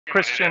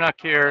Chris Chinnock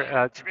here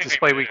at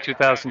DisplayWeek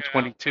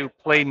 2022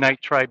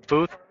 PlayNitride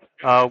booth.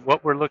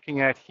 What we're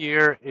looking at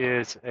here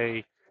is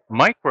a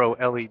micro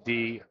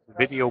LED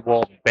video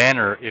wall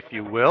banner, if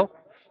you will.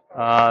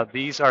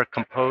 These are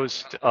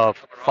composed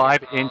of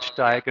 5-inch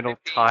diagonal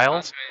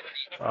tiles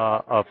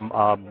of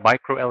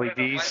micro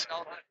LEDs.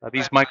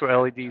 These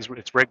micro LEDs,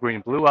 it's red,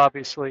 green, blue,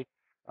 obviously.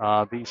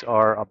 These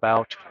are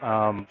about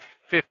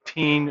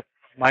 15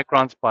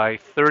 microns by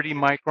 30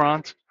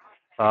 microns.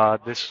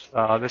 This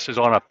is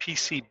on a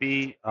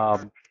PCB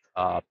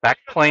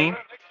backplane,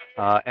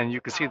 and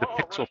you can see the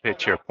pixel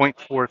pitch here,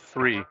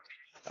 0.43.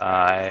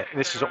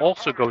 This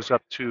also goes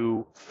up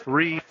to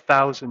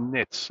 3,000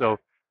 nits. So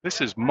this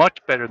is much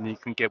better than you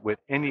can get with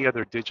any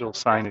other digital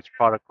signage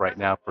product right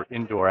now for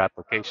indoor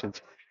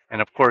applications.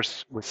 And of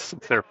course,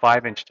 since they're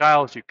 5-inch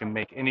tiles, you can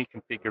make any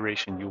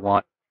configuration you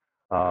want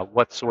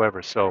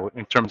whatsoever. So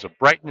in terms of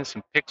brightness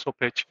and pixel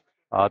pitch,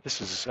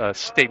 this is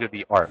state of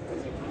the art.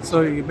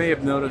 So you may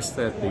have noticed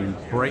that the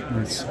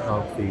brightness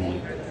of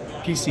the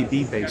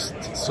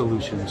PCB-based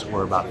solutions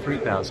were about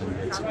 3,000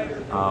 nits,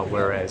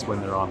 whereas when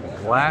they're on the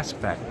glass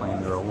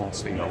backplane, they're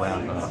almost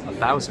around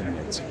 1,000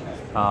 nits.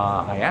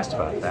 I asked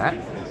about that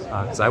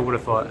because I would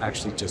have thought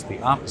actually just the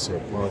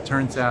opposite. Well, it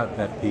turns out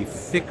that the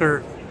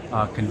thicker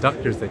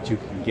conductors that you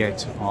can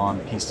get on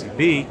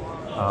PCB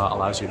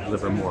allows you to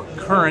deliver more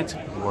current.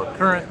 More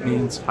current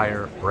means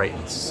higher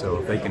brightness. So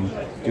if they can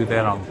do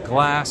that on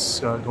glass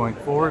going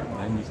forward,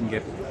 then you can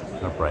get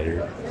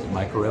brighter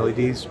micro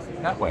LEDs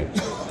that way.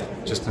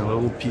 Just a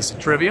little piece of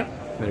trivia.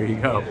 There you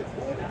go.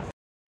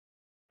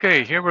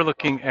 Okay, here we're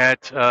looking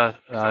at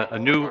a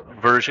new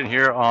version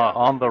here.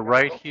 On the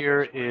right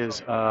here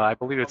is, I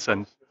believe it's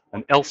an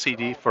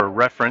LCD for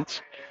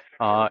reference.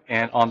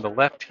 And on the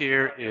left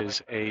here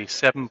is a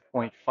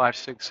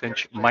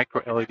 7.56-inch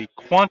micro LED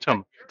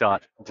quantum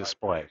dot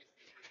display.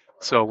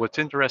 So what's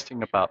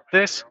interesting about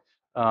this,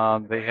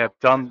 they have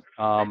done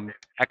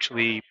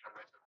actually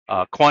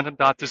quantum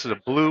dot. This is a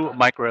blue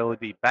micro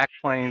LED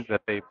backplane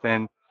that they've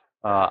then,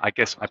 I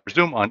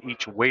presume on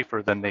each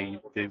wafer, then they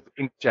do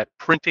inkjet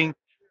printing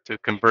to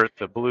convert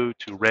the blue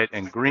to red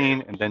and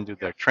green, and then do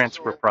their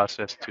transfer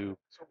process to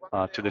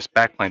this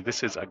backplane.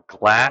 This is a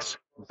glass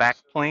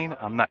backplane.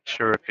 I'm not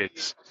sure if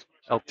it's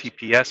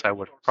LTPS. I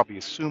would probably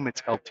assume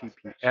it's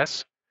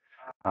LTPS.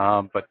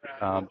 But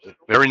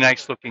very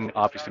nice looking,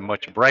 obviously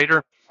much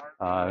brighter,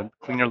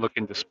 cleaner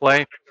looking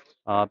display.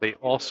 They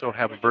also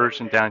have a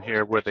version down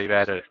here where they've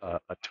added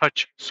a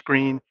touch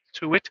screen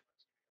to it.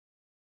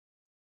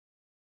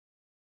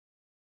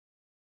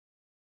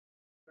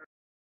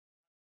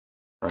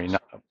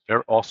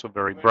 They're also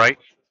very bright.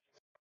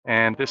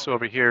 And this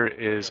over here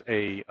is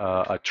a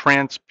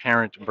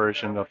transparent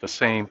version of the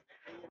same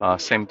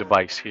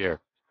device here.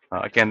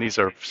 Again, these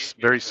are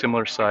very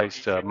similar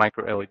sized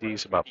micro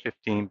LEDs, about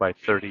 15 by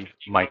 30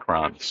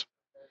 microns.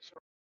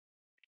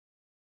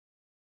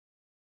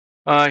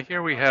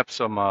 Here we have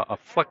some a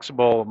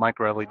flexible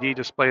micro LED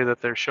display that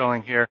they're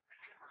showing here.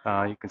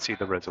 You can see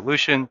the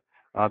resolution.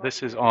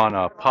 This is on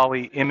a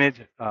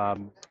polyimid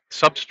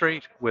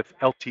substrate with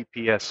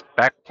LTPS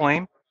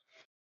backplane.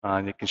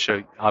 And it can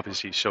show,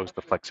 obviously shows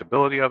the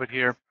flexibility of it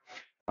here.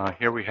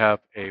 Here we have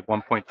a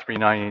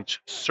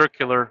 1.39-inch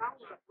circular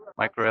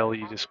micro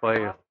LED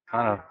display,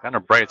 kind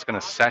of bright. It's going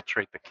to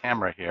saturate the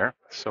camera here.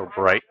 It's so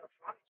bright.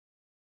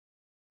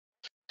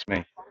 It's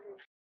me.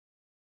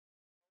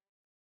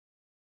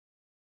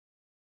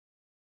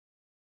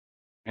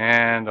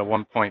 And a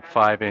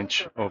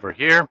 1.5-inch over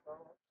here.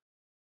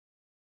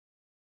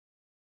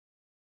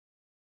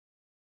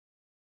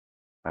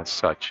 As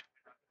such.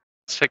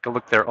 Let's take a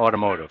look at their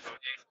automotive.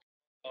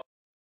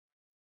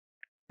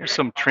 Here's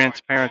some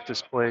transparent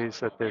displays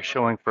that they're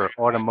showing for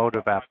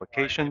automotive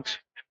applications.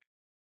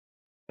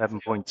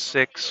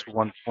 7.6,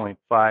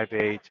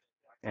 1.58,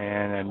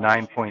 and a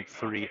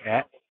 9.3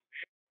 at.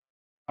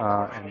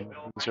 And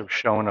these are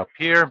shown up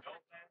here.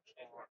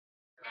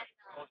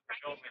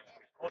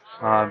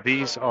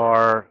 These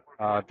are,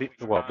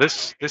 well,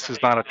 this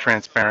is not a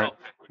transparent.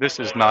 This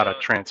is not a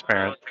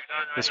transparent.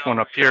 This one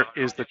up here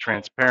is the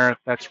transparent.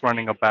 That's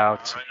running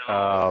about,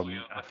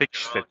 I think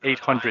she said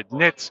 800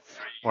 nits,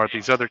 or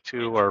these other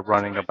two are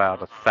running about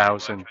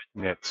 1,000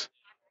 nits.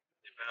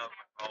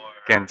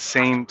 Again,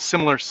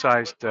 similar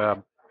sized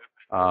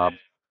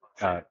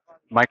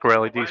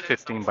micro LEDs,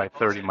 15 by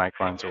 30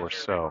 microns or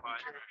so.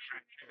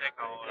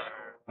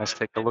 Let's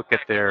take a look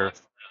at their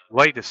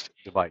latest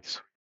device.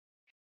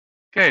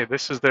 Okay,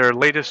 this is their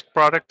latest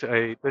product.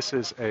 This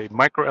is a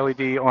micro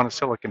LED on a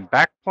silicon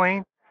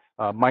backplane.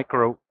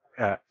 Micro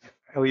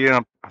LED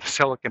on a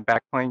silicon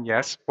backplane,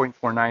 yes,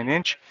 0.49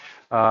 inch.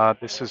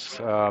 This is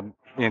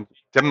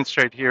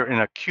demonstrated here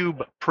in a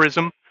cube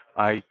prism.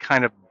 I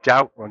kind of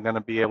doubt we're going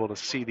to be able to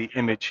see the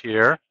image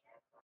here.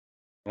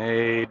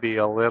 Maybe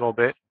a little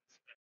bit.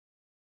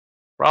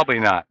 Probably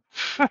not.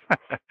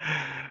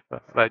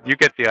 But you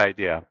get the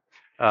idea.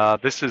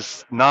 This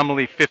is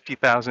nominally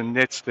 50,000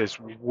 nits. There's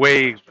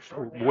way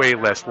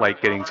less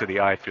light getting to the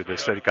eye through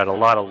this. So you've got a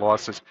lot of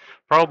losses,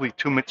 probably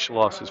too much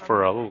losses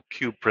for a little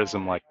cube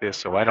prism like this,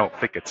 so I don't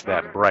think it's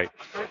that bright.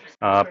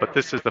 But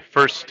this is the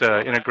first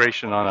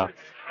integration on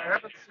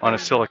a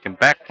silicon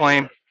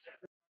backplane.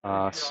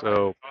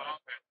 So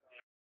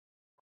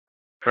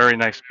very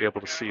nice to be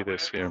able to see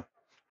this here.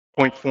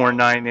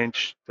 0.49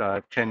 inch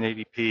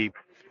 1080p,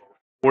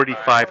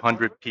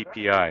 4500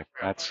 ppi.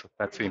 That's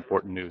the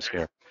important news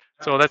here.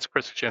 So that's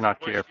Chris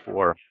Chinnock here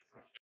for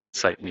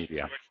Site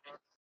Media.